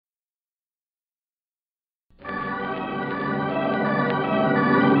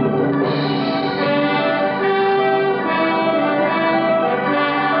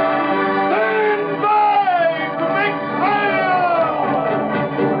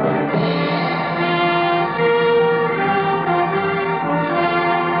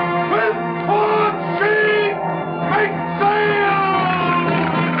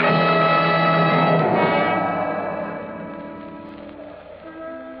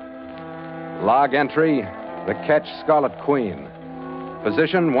Log entry, the ketch Scarlet Queen.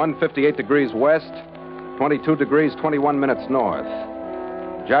 Position 158 degrees west, 22 degrees 21 minutes north.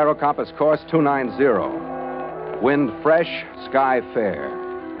 Gyro compass course 290. Wind fresh, sky fair.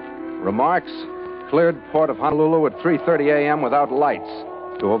 Remarks, cleared port of Honolulu at 3:30 a.m. without lights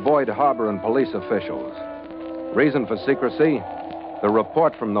to avoid harbor and police officials. Reason for secrecy, the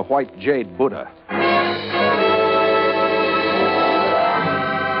report from the White Jade Buddha.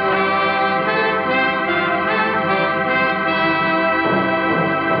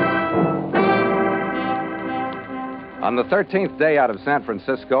 On the 13th day out of San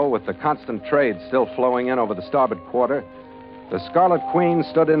Francisco, with the constant trade still flowing in over the starboard quarter, the Scarlet Queen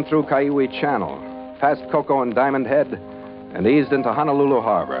stood in through Kaiwi Channel, past Cocoa and Diamond Head, and eased into Honolulu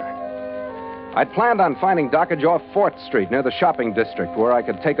Harbor. I'd planned on finding dockage off 4th Street near the shopping district where I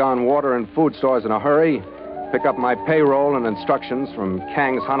could take on water and food stores in a hurry, pick up my payroll and instructions from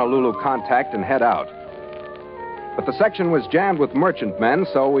Kang's Honolulu contact, and head out. But the section was jammed with merchantmen,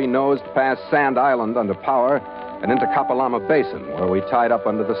 so we nosed past Sand Island under power and into Kapalama Basin, where we tied up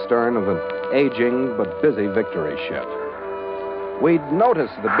under the stern of an aging but busy Victory ship. We'd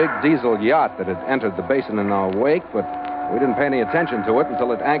noticed the big diesel yacht that had entered the basin in our wake, but we didn't pay any attention to it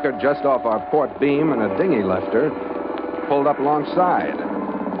until it anchored just off our port beam and a dinghy left her, pulled up alongside.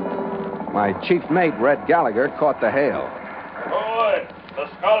 My chief mate, Red Gallagher, caught the hail. Ahoy, the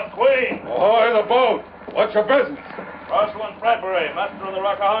Scarlet Queen. Ahoy, the boat. What's your business? Rosalind Bradbury, master of the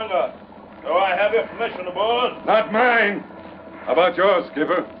Rockahonga. Do I have your permission aboard? Not mine. How about yours,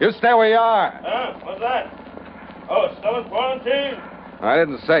 skipper? You stay where you are. Huh? What's that? Oh, it's still in quarantine? I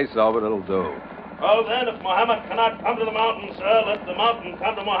didn't say so, but it'll do. Well, then, if Mohammed cannot come to the mountain, sir, let the mountain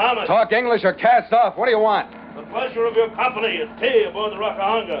come to Mohammed. Talk English or cast off. What do you want? The pleasure of your company at tea aboard the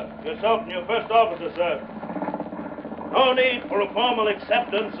Rockahonga. Yourself and your first officer, sir. No need for a formal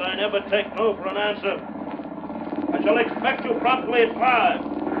acceptance. I never take no for an answer. I shall expect you promptly at 5.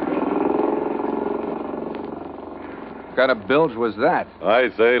 What kind of bilge was that? I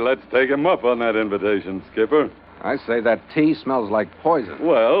say let's take him up on that invitation, skipper. I say that tea smells like poison.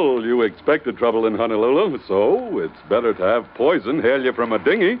 Well, you expected trouble in Honolulu, so it's better to have poison hail you from a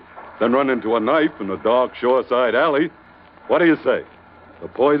dinghy than run into a knife in a dark shoreside alley. What do you say? The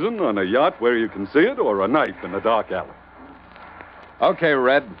poison on a yacht where you can see it, or a knife in a dark alley? Okay,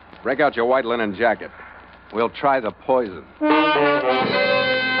 Red. Break out your white linen jacket. We'll try the poison.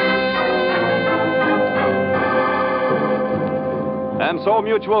 And so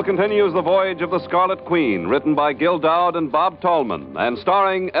Mutual continues The Voyage of the Scarlet Queen, written by Gil Dowd and Bob Tallman, and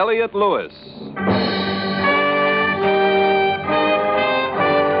starring Elliot Lewis.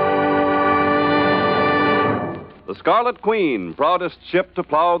 The Scarlet Queen, proudest ship to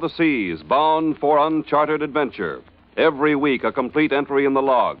plow the seas, bound for uncharted adventure. Every week a complete entry in the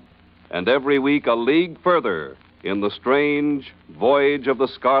log, and every week a league further in the strange Voyage of the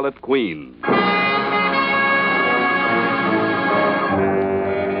Scarlet Queen.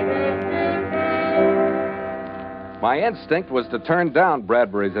 My instinct was to turn down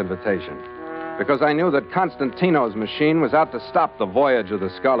Bradbury's invitation, because I knew that Constantino's machine was out to stop the voyage of the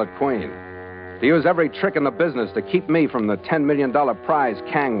Scarlet Queen, to use every trick in the business to keep me from the $10 million prize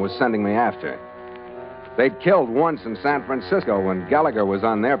Kang was sending me after. They'd killed once in San Francisco when Gallagher was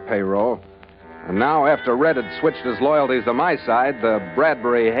on their payroll, and now, after Red had switched his loyalties to my side, the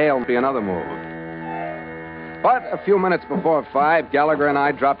Bradbury hail would be another move. But a few minutes before 5, Gallagher and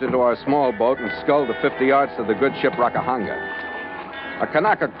I dropped into our small boat and sculled the 50 yards to the good ship Rockahonga. A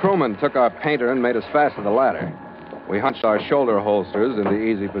Kanaka crewman took our painter and made us fast to the ladder. We hunched our shoulder holsters into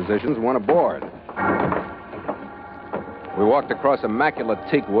easy positions and went aboard. We walked across immaculate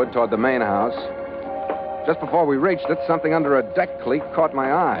teak wood toward the main house. Just before we reached it, something under a deck cleat caught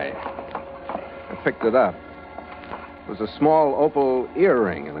my eye. I picked it up. It was a small opal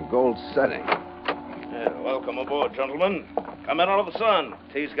earring in a gold setting. Welcome aboard, gentlemen. Come in out of the sun.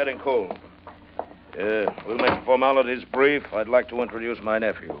 Tea's getting cold. We'll make the formalities brief. I'd like to introduce my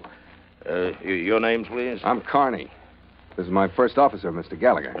nephew. Your names, please? I'm Carney. This is my first officer, Mr.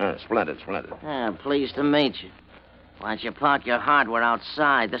 Gallagher. Splendid. Pleased to meet you. Why don't you park your hardware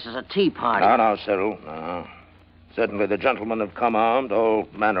outside? This is a tea party. No, Cyril. No. Certainly the gentlemen have come armed. All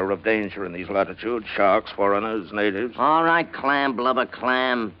manner of danger in these latitudes. Sharks, foreigners, natives. All right, clam, blubber,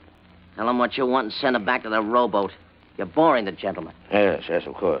 clam. Tell them what you want and send them back to the rowboat. You're boring the gentleman. Yes,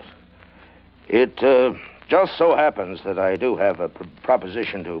 of course. It just so happens that I do have a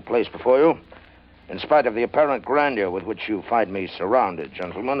proposition to place before you. In spite of the apparent grandeur with which you find me surrounded,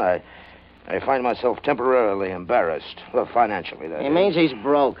 gentlemen, I find myself temporarily embarrassed. Well, financially, that He means he's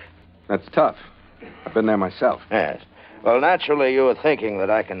broke. That's tough. I've been there myself. Yes. Well, naturally, you're thinking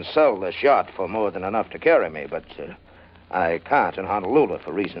that I can sell this yacht for more than enough to carry me, but I can't in Honolulu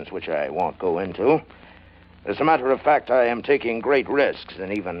for reasons which I won't go into. As a matter of fact, I am taking great risks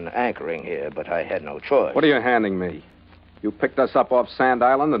in even anchoring here, but I had no choice. What are you handing me? You picked us up off Sand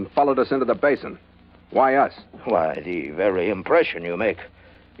Island and followed us into the basin. Why us? Why, the very impression you make.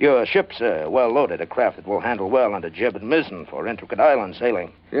 Your ship's well-loaded, a craft that will handle well under jib and mizzen for intricate island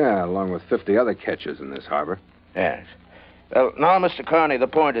sailing. Yeah, along with 50 other catches in this harbor. Yes. Well, now, Mr. Carney, the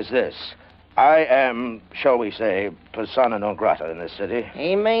point is this. I am, shall we say, persona non grata in this city.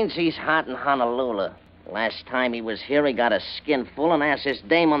 He means he's hot in Honolulu. Last time he was here, he got a skin full and asked his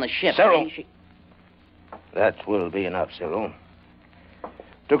dame on the ship. Cyril. That will be enough, Cyril.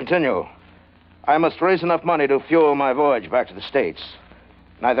 To continue, I must raise enough money to fuel my voyage back to the States.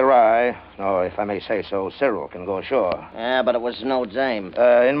 Neither I, nor, if I may say so, Cyril can go ashore. Yeah, but it was no dame.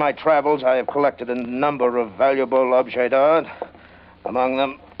 In my travels, I have collected a number of valuable objets d'art. Among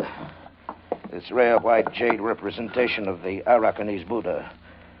them, this rare white jade representation of the Arakanese Buddha,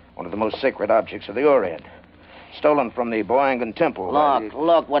 one of the most sacred objects of the Orient, stolen from the Boangan Temple.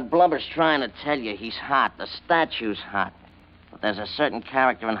 Look, what Blubber's trying to tell you, he's hot. The statue's hot. But there's a certain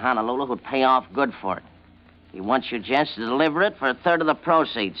character in Honolulu who'd pay off good for it. He wants you gents to deliver it for a third of the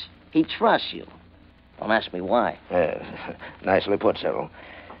proceeds. He trusts you. Don't ask me why. Nicely put, Cyril.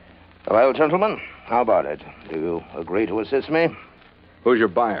 Well, gentlemen, how about it? Do you agree to assist me? Who's your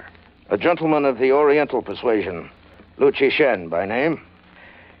buyer? A gentleman of the Oriental persuasion, Lu Chi-shen by name.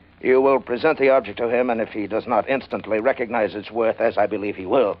 You will present the object to him, and if he does not instantly recognize its worth, as I believe he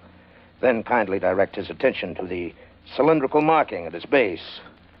will, then kindly direct his attention to the cylindrical marking at its base.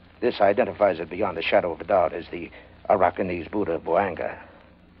 This identifies it beyond a shadow of a doubt as the Arakanese Buddha Boanga.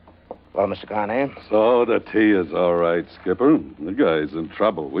 Well, Mr. Carney? So the tea is all right, Skipper. The guy's in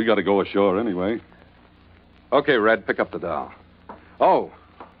trouble. We got to go ashore anyway. Okay, Red, pick up the doll. Oh,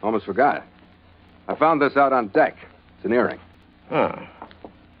 almost forgot. I found this out on deck. It's an earring. Huh.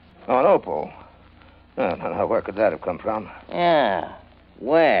 Oh, an opal. Now, where could that have come from? Yeah.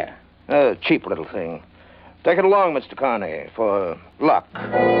 Where? A cheap little thing. Take it along, Mr. Carney, for luck.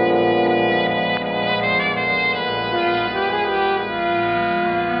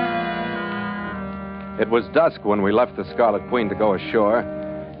 It was dusk when we left the Scarlet Queen to go ashore.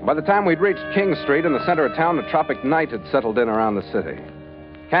 By the time we'd reached King Street in the center of town, the tropic night had settled in around the city.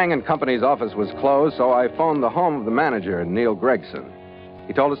 Kang and Company's office was closed, so I phoned the home of the manager, Neil Gregson.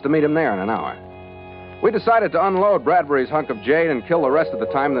 He told us to meet him there in an hour. We decided to unload Bradbury's hunk of jade and kill the rest of the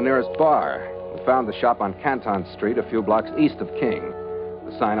time in the nearest bar. We found the shop on Canton Street, a few blocks east of King.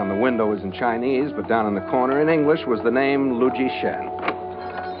 The sign on the window was in Chinese, but down in the corner in English was the name Lu Ji-shen.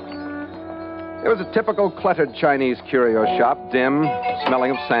 It was a typical cluttered Chinese curio shop, dim,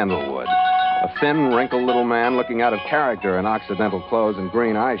 smelling of sandalwood. A thin, wrinkled little man looking out of character in Occidental clothes and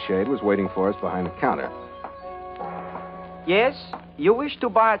green eyeshade was waiting for us behind the counter. Yes? You wish to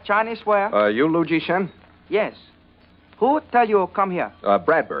buy Chinese ware? You Lu Ji-shen? Yes. Who tell you come here?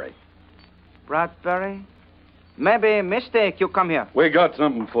 Bradbury. Bradbury? Maybe mistake you come here. We got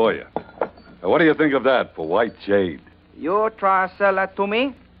something for you. Now, what do you think of that for white jade? You try sell that to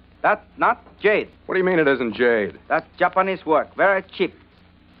me? That's not jade. What do you mean it isn't jade? That's Japanese work. Very cheap.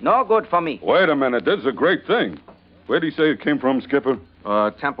 No good for me. Wait a minute. This is a great thing. Where'd he say it came from, Skipper?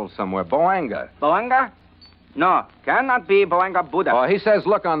 Temple somewhere. Boanga. Boanga? No, cannot be Boanga Buddha. Oh, he says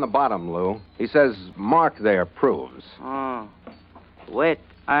look on the bottom, Lou. He says mark there proves. Oh. Wait,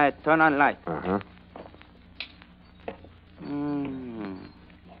 I turn on light. Uh-huh.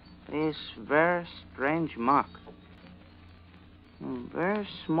 This very strange mark. Very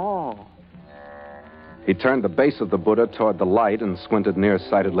small. He turned the base of the Buddha toward the light and squinted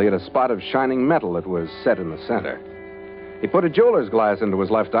nearsightedly at a spot of shining metal that was set in the center. He put a jeweler's glass into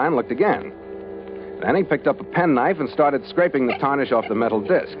his left eye and looked again. Then he picked up a penknife and started scraping the tarnish off the metal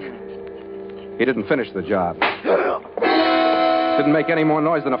disc. He didn't finish the job. Didn't make any more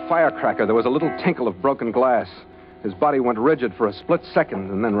noise than a firecracker. There was a little tinkle of broken glass. His body went rigid for a split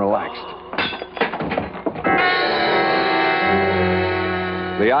second and then relaxed.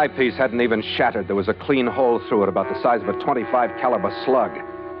 The eyepiece hadn't even shattered. There was a clean hole through it about the size of a .25 caliber slug.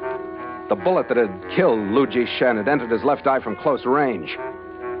 The bullet that had killed Lu Ji-shen had entered his left eye from close range.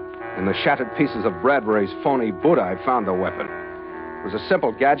 In the shattered pieces of Bradbury's phony Buddha, I found the weapon. It was a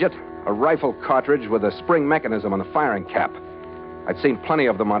simple gadget, a rifle cartridge with a spring mechanism on the firing cap. I'd seen plenty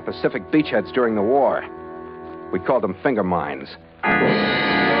of them on Pacific beachheads during the war. We called them finger mines.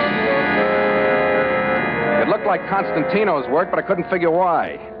 It looked like Constantino's work, but I couldn't figure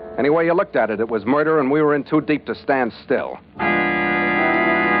why. Any way you looked at it, it was murder, and we were in too deep to stand still.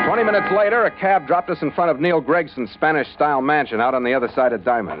 20 20 minutes later, a cab dropped us in front of Neil Gregson's Spanish-style mansion out on the other side of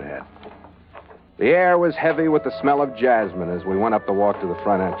Diamond Head. The air was heavy with the smell of jasmine as we went up the walk to the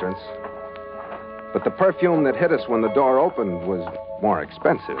front entrance. But the perfume that hit us when the door opened was more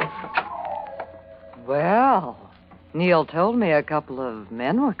expensive. Well, Neil told me a couple of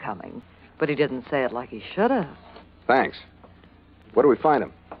men were coming, but he didn't say it like he should have. Thanks. Where do we find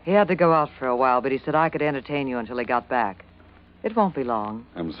him? He had to go out for a while, but he said I could entertain you until he got back. It won't be long.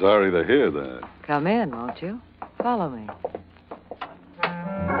 I'm sorry to hear that. Come in, won't you? Follow me.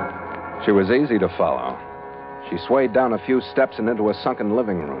 She was easy to follow. She swayed down a few steps and into a sunken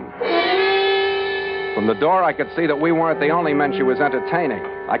living room. From the door, I could see that we weren't the only men she was entertaining.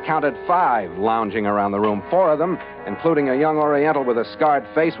 I counted 5 lounging around the room. 4 of them, including a young Oriental with a scarred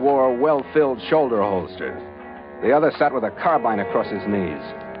face, wore well-filled shoulder holsters. The other sat with a carbine across his knees.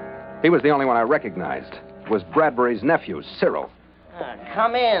 He was the only one I recognized. It was Bradbury's nephew, Cyril.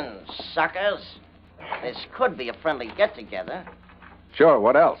 Come in, suckers. This could be a friendly get-together. Sure,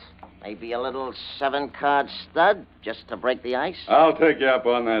 what else? Maybe a little 7-card stud, just to break the ice. I'll take you up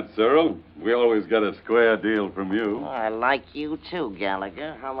on that, Cyril. We always get a square deal from you. Oh, I like you, too,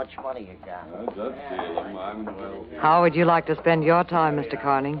 Gallagher. How much money you got? Just deal 'em. I'm well. How would you like to spend your time, Mr.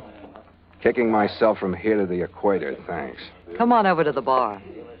 Carney? Kicking myself from here to the equator, thanks. Come on over to the bar.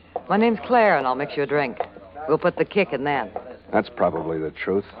 My name's Claire, and I'll mix you a drink. We'll put the kick in then. That's probably the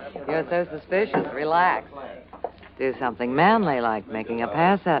truth. You're so suspicious. Relax. Do something manly like making a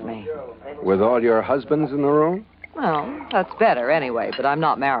pass at me. With all your husbands in the room? Well, that's better anyway, but I'm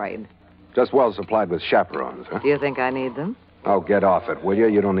not married. Just well supplied with chaperones, huh? Do you think I need them? Oh, get off it, will you?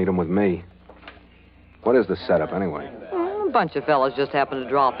 You don't need them with me. What is the setup, anyway? A bunch of fellas just happened to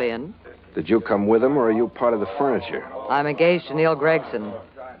drop in. Did you come with them, or are you part of the furniture? I'm engaged to Neil Gregson.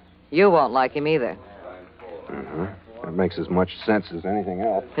 You won't like him either. Uh-huh. That makes as much sense as anything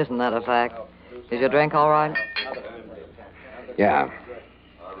else. Isn't that a fact? Is your drink all right? Yeah.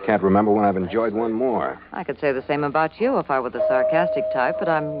 Can't remember when I've enjoyed one more. I could say the same about you if I were the sarcastic type, but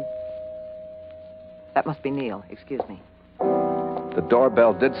I'm... That must be Neil. Excuse me. The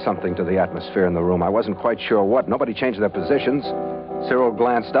doorbell did something to the atmosphere in the room. I wasn't quite sure what. Nobody changed their positions. Cyril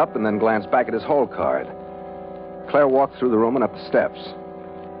glanced up and then glanced back at his hole card. Claire walked through the room and up the steps.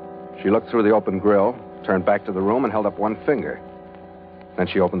 She looked through the open grill, turned back to the room, and held up one finger. Then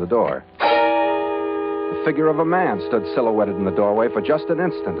she opened the door. The figure of a man stood silhouetted in the doorway for just an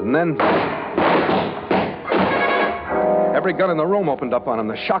instant, and then... Every gun in the room opened up on him.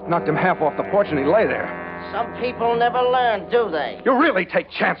 The shock knocked him half off the porch, and he lay there. Some people never learn, do they? You really take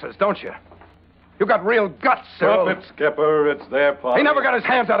chances, don't you? You got real guts, Cyril. Stop it, Skipper. It's their party. He never got his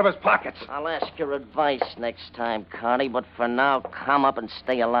hands out of his pockets. I'll ask your advice next time, Connie, but for now, calm up and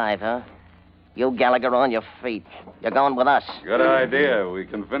stay alive, huh? You, Gallagher, on your feet. You're going with us. Good idea. We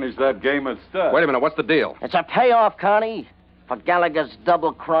can finish that game of stuff. Wait a minute, what's the deal? It's a payoff, Connie, for Gallagher's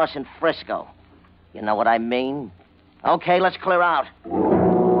double cross in Frisco. You know what I mean? Okay, let's clear out.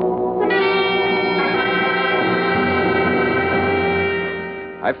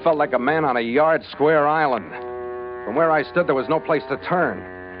 I felt like a man on a yard-square island. From where I stood, there was no place to turn.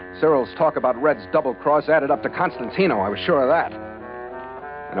 Cyril's talk about Red's double cross added up to Constantino. I was sure of that.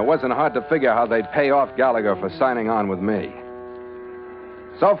 And it wasn't hard to figure how they'd pay off Gallagher for signing on with me.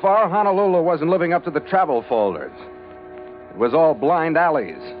 So far, Honolulu wasn't living up to the travel folders. It was all blind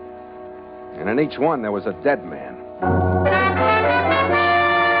alleys. And in each one, there was a dead man.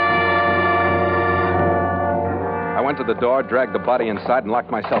 I went to the door, dragged the body inside, and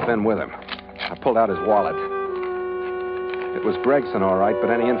locked myself in with him. I pulled out his wallet. It was Gregson, all right, but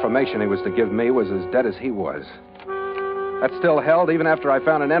any information he was to give me was as dead as he was. That still held even after I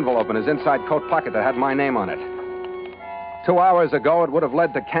found an envelope in his inside coat pocket that had my name on it. 2 hours ago, it would have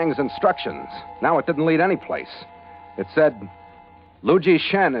led to Kang's instructions. Now it didn't lead any place. It said, Luigi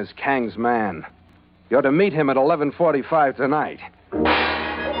Shen is Kang's man. You're to meet him at 11:45 tonight.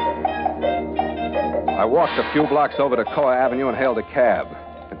 I walked a few blocks over to Koa Avenue and hailed a cab.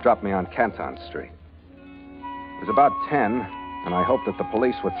 It dropped me on Canton Street. It was about 10, and I hoped that the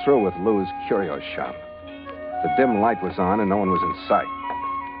police were through with Lou's curio shop. The dim light was on, and no one was in sight.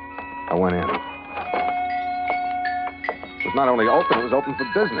 I went in. It was not only open, it was open for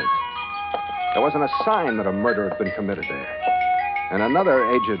business. There wasn't a sign that a murder had been committed there. And another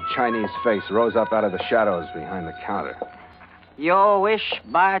aged Chinese face rose up out of the shadows behind the counter. You wish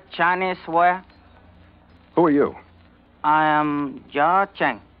buy Chinese ware? Who are you? I am Jia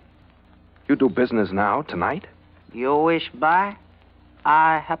Cheng. You do business now, tonight? You wish buy?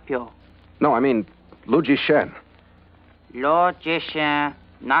 I help you. No, I mean, Luigi Shen. Lord Jason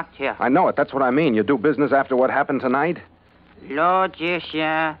not here. I know it. That's what I mean. You do business after what happened tonight?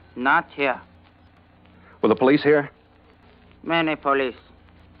 Logician, not here. Were the police here? Many police.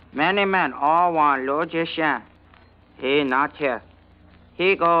 Many men all want logician. He not here.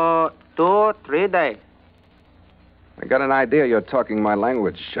 He go 2-3 days. I got an idea you're talking my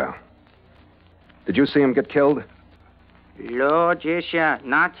language, Joe. Did you see him get killed? Logician,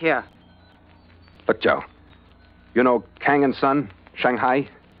 not here. Look, Joe. You know Kang and Son, Shanghai?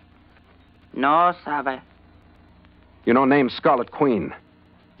 No, sabe. You know name Scarlet Queen?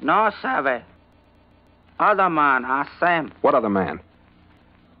 No, sabe. Other man are same. What other man?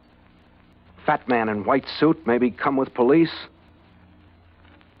 Fat man in white suit, maybe come with police?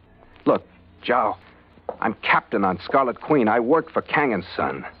 Look, Joe, I'm captain on Scarlet Queen. I work for Kang and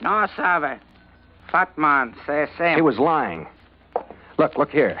Son. No, sabe. Fat man say same. He was lying. Look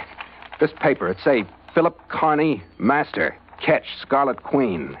here. This paper, it say Philip Carney, Master, Catch, Scarlet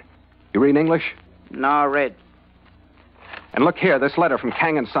Queen. You read English? No read. And look here, this letter from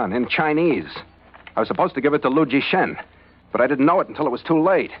Kang and Son in Chinese. I was supposed to give it to Lu Jishen, but I didn't know it until it was too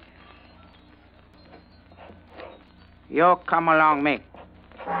late. You come along me.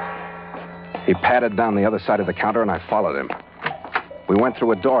 He padded down the other side of the counter, and I followed him. We went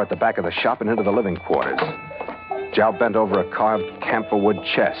through a door at the back of the shop and into the living quarters. Zhao bent over a carved camphor wood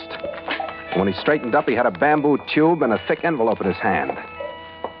chest. And when he straightened up, he had a bamboo tube and a thick envelope in his hand.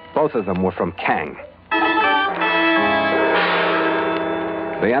 Both of them were from Kang.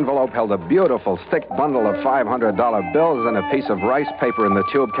 The envelope held a beautiful, thick bundle of $500 bills and a piece of rice paper, and the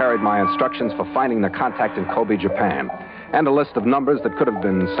tube carried my instructions for finding the contact in Kobe, Japan, and a list of numbers that could have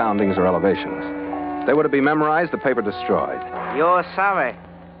been soundings or elevations. They were to be memorized, the paper destroyed. You savvy.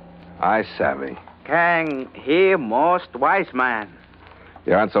 I savvy. Kang, he most wise man.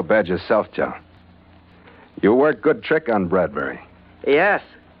 You aren't so bad yourself, Joe. You work good trick on Bradbury. Yes,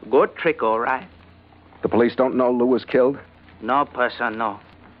 good trick, all right. The police don't know Lou was killed? No person know.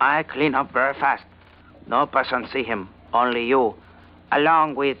 I clean up very fast. No person see him, only you,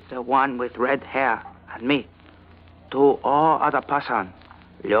 along with the one with red hair and me. To all other person,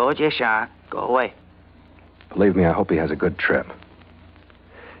 Liu Jishan, go away. Believe me, I hope he has a good trip.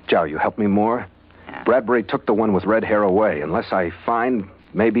 Joe, you help me more? Yeah. Bradbury took the one with red hair away. Unless I find,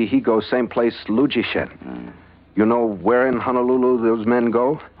 maybe he goes same place Lu Jishen. You know where in Honolulu those men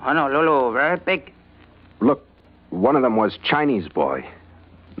go? Honolulu, very big. Look, one of them was Chinese boy.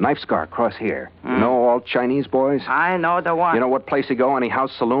 Knife scar across here. You know all Chinese boys? I know the one. You know what place he go? Any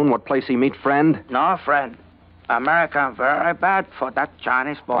house saloon? What place he meet friend? No friend. American very bad for that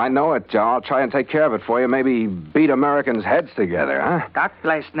Chinese boy. I know it, Joe. I'll try and take care of it for you. Maybe beat Americans' heads together, huh? That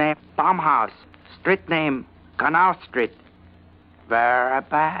place named Farmhouse. Street name Canal Street. Very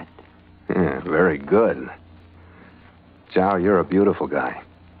bad. Yeah, very good. Joe, you're a beautiful guy.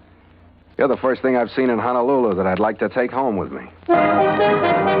 You're the first thing I've seen in Honolulu that I'd like to take home with me.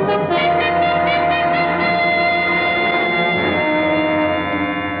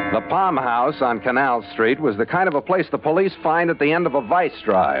 The Palm House on Canal Street was the kind of a place the police find at the end of a vice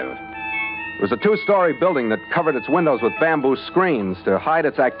drive. It was a 2-story building that covered its windows with bamboo screens to hide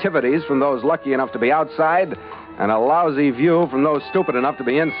its activities from those lucky enough to be outside and a lousy view from those stupid enough to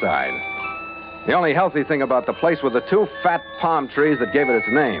be inside. The only healthy thing about the place were the 2 fat palm trees that gave it its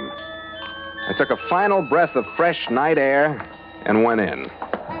name. I took a final breath of fresh night air and went in. It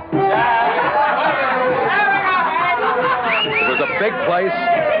was a big place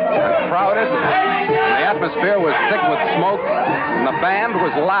and crowded, and the atmosphere was thick with smoke, and the band was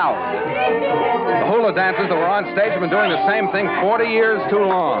loud. The hula dancers that were on stage have been doing the same thing 40 years too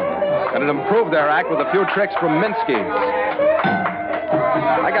long, and it improved their act with a few tricks from Minsky's.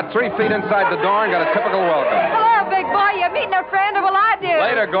 I got 3 feet inside the door and got a typical welcome. Hello, big boy. You meeting a friend? Well, I did.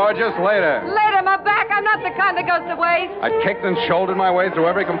 Later, gorgeous, later. Later, my back. I'm not the kind that goes to waste. I kicked and shouldered my way through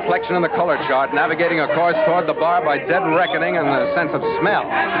every complexion in the color chart, navigating a course toward the bar by dead reckoning and the sense of smell.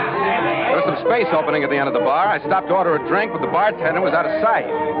 There was some space opening at the end of the bar. I stopped to order a drink, but the bartender was out of sight.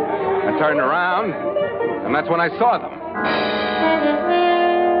 I turned around, and that's when I saw them.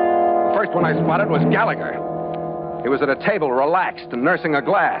 The first one I spotted was Gallagher. He was at a table, relaxed and nursing a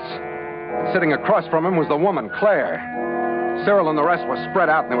glass. Sitting across from him was the woman, Claire. Cyril and the rest were spread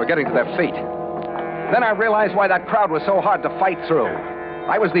out, and they were getting to their feet. Then I realized why that crowd was so hard to fight through.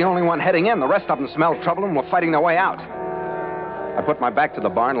 I was the only one heading in. The rest of them smelled trouble and were fighting their way out. I put my back to the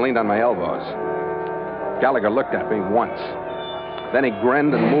bar and leaned on my elbows. Gallagher looked at me once. Then he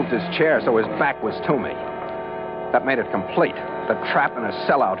grinned and moved his chair so his back was to me. That made it complete. The trap and a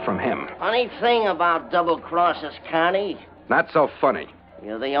sellout from him. Funny thing about double crosses, Connie. Not so funny.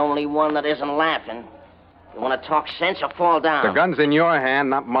 You're the only one that isn't laughing. You want to talk sense or fall down? The gun's in your hand,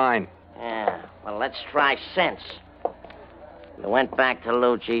 not mine. Yeah, well, let's try sense. You went back to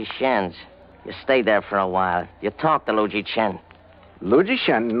Luigi Shen's. You stayed there for a while. You talked to Luigi Chen. Luigi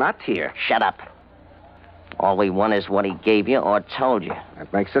Shen, not here. Shut up. All we want is what he gave you or told you.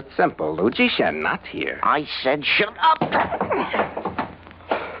 That makes it simple. Luigi Shen, not here. I said shut up.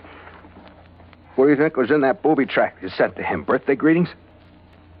 What do you think was in that booby trap you sent to him? Birthday greetings?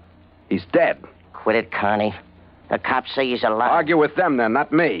 He's dead. Quit it, Connie. The cops say he's alive. Argue with them, then,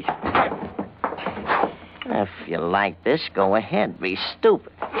 not me. If you like this, go ahead. Be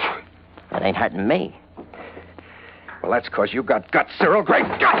stupid. That ain't hurting me. Well, that's because you got guts, Cyril. Great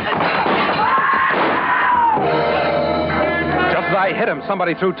guts! Just as I hit him,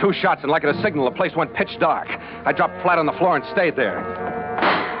 somebody threw 2 shots, and like at a signal, the place went pitch dark. I dropped flat on the floor and stayed there.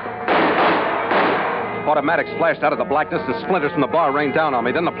 Automatics flashed out of the blackness, and splinters from the bar rained down on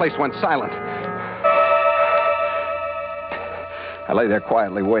me. Then the place went silent. I lay there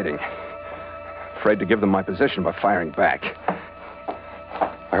quietly waiting, afraid to give them my position by firing back.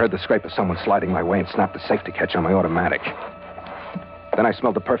 I heard the scrape of someone sliding my way and snapped the safety catch on my automatic. Then I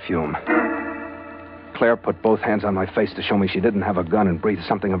smelled the perfume. Claire put both hands on my face to show me she didn't have a gun and breathed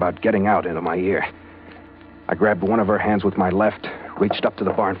something about getting out into my ear. I grabbed one of her hands with my left, reached up to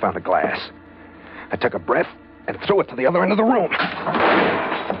the bar and found a glass. I took a breath and threw it to the other end of the room.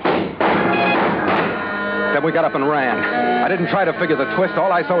 Then we got up and ran. I didn't try to figure the twist.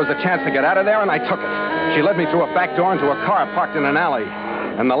 All I saw was a chance to get out of there, and I took it. She led me through a back door into a car parked in an alley.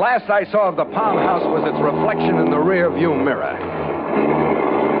 And the last I saw of the Palm House was its reflection in the rear view mirror.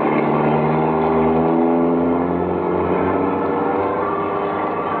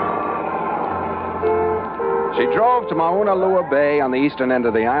 She drove to Mauna Lua Bay on the eastern end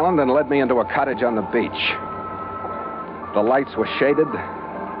of the island and led me into a cottage on the beach. The lights were shaded,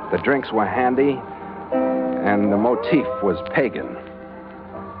 the drinks were handy, and the motif was pagan.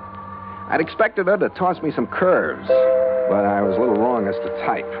 I'd expected her to toss me some curves, but I was a little wrong as to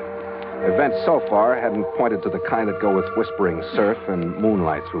type. Events so far hadn't pointed to the kind that go with whispering surf and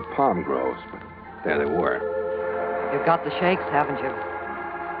moonlight through palm groves, but there they were. You've got the shakes, haven't you?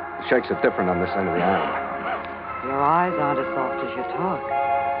 The shakes are different on this end of the island. Your eyes aren't as soft as your talk.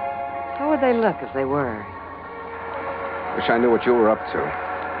 How would they look if they were? Wish I knew what you were up to.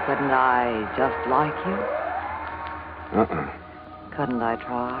 Couldn't I just like you? Couldn't I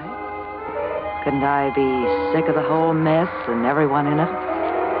try? Couldn't I be sick of the whole mess and everyone in it?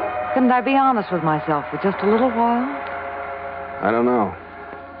 Couldn't I be honest with myself for just a little while? I don't know.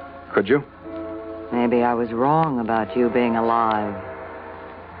 Could you? Maybe I was wrong about you being alive.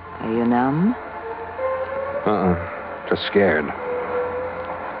 Are you numb? Just scared.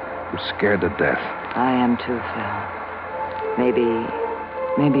 I'm scared to death. I am too, Phil.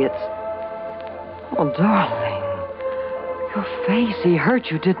 Maybe it's... Oh, darling. Your face, he hurt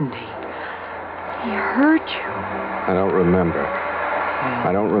you, didn't he? He hurt you. I don't remember.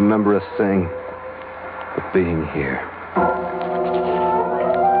 I don't remember a thing but being here.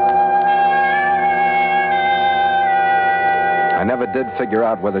 I never did figure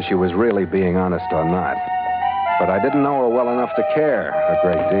out whether she was really being honest or not. But I didn't know her well enough to care a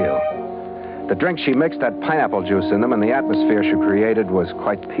great deal. The drink she mixed had pineapple juice in them, and the atmosphere she created was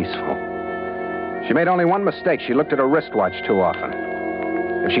quite peaceful. She made only one mistake. She looked at her wristwatch too often.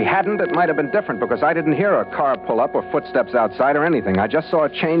 If she hadn't, it might have been different, because I didn't hear a car pull up or footsteps outside or anything. I just saw a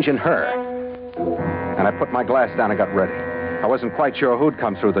change in her. And I put my glass down and got ready. I wasn't quite sure who'd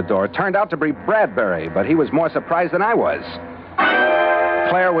come through the door. It turned out to be Bradbury, but he was more surprised than I was.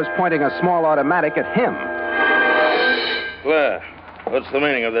 Claire was pointing a small automatic at him. Claire, what's the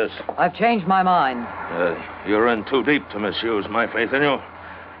meaning of this? I've changed my mind. You're in too deep to misuse my faith in you.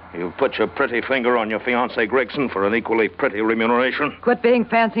 You've put your pretty finger on your fiancé, Gregson, for an equally pretty remuneration. Quit being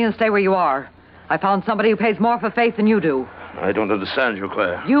fancy and stay where you are. I found somebody who pays more for faith than you do. I don't understand you,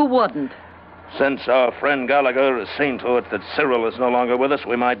 Claire. You wouldn't. Since our friend Gallagher has seen to it that Cyril is no longer with us,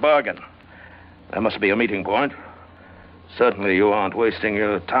 we might bargain. There must be a meeting point. Certainly you aren't wasting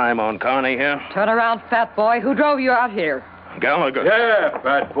your time on Carney here. Turn around, fat boy. Who drove you out here? Gallagher. Yeah,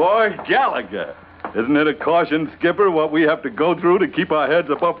 fat boy, Gallagher. Isn't it a caution, Skipper, what we have to go through to keep our heads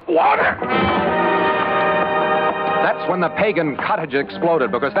above water? That's when the pagan cottage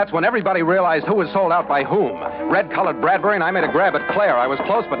exploded, because that's when everybody realized who was sold out by whom. Red-colored Bradbury, and I made a grab at Claire. I was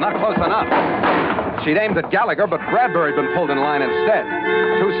close, but not close enough. She'd aimed at Gallagher, but Bradbury had been pulled in line instead.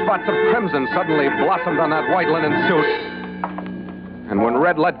 2 spots of crimson suddenly blossomed on that white linen suit. And when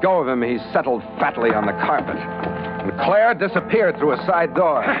Red let go of him, he settled fatly on the carpet. And Claire disappeared through a side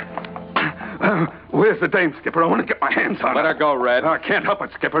door. Where's the dame, Skipper? I want to get my hands on her. Let her go, Red. I can't help it,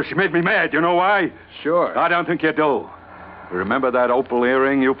 Skipper. She made me mad. You know why? Sure. I don't think you do. Remember that opal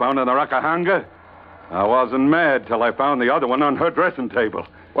earring you found in the Rakahanga? I wasn't mad till I found the other one on her dressing table.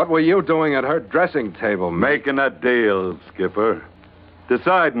 What were you doing at her dressing table, mate? Making a deal, Skipper.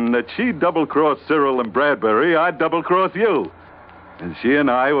 Deciding that she'd double-cross Cyril and Bradbury, I'd double-cross you. And she and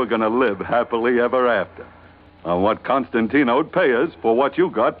I were going to live happily ever after. On what Constantino'd pay us for what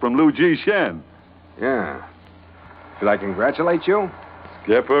you got from Lou G. Shen. Yeah. Should I congratulate you?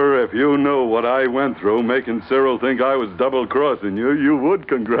 Skipper, if you knew what I went through making Cyril think I was double-crossing you, you would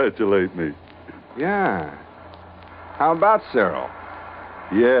congratulate me. Yeah. How about Cyril?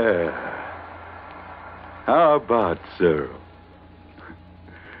 Yeah. How about Cyril?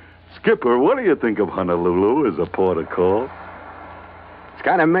 Skipper, what do you think of Honolulu as a port of call? It's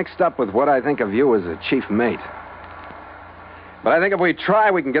kind of mixed up with what I think of you as a chief mate. But I think if we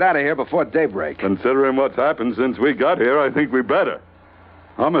try, we can get out of here before daybreak. Considering what's happened since we got here, I think we better.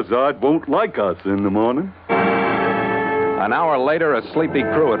 Homicide won't like us in the morning. An hour later, a sleepy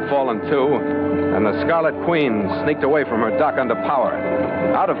crew had fallen to, and the Scarlet Queen sneaked away from her dock under power,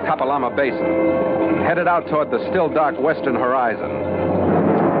 out of Kapalama Basin, and headed out toward the still dark western horizon.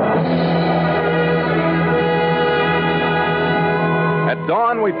 At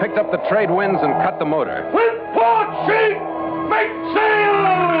dawn, we picked up the trade winds and cut the motor. With port sheet, make sail!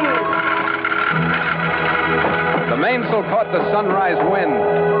 The mainsail caught the sunrise wind,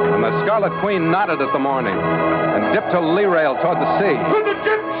 and the Scarlet Queen nodded at the morning and dipped her lee rail toward the sea. To the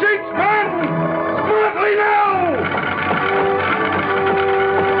jib sheets, men! Smartly now!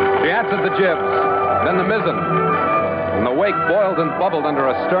 She answered the jibs, then the mizzen, and the wake boiled and bubbled under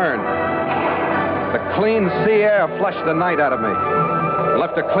her stern. The clean sea air flushed the night out of me,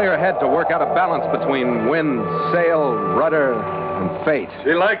 left a clear head to work out a balance between wind, sail, rudder, and fate.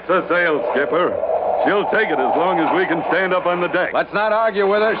 She likes the sail, Skipper. She'll take it as long as we can stand up on the deck. Let's not argue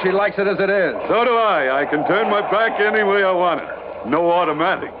with her. She likes it as it is. So do I. I can turn my back any way I want it. No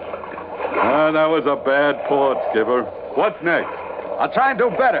automatic. That was a bad port, Skipper. What's next? I'll try and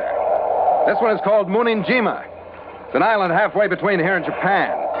do better. This one is called Muninjima. It's an island halfway between here and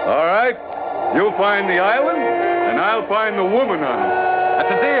Japan. All right. You find the island, and I'll find the woman on it.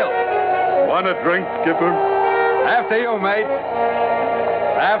 That's a deal. Want a drink, Skipper? After you, mate.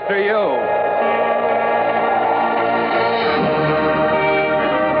 After you.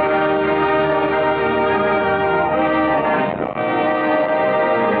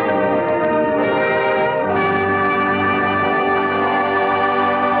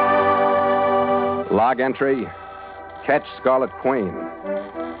 Log entry, catch Scarlet Queen,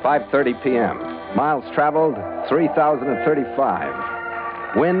 5:30 p.m. Miles traveled,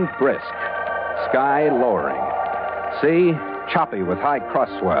 3,035. Wind brisk, sky lowering. Sea choppy with high cross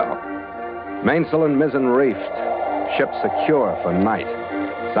swell. Mainsail and mizzen reefed, ship secure for night.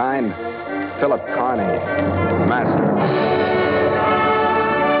 Signed, Philip Carney, Master.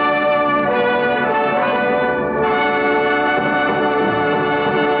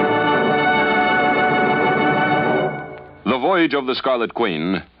 The Voyage of the Scarlet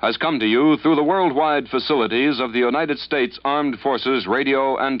Queen has come to you through the worldwide facilities of the United States Armed Forces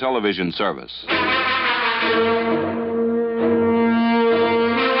Radio and Television Service.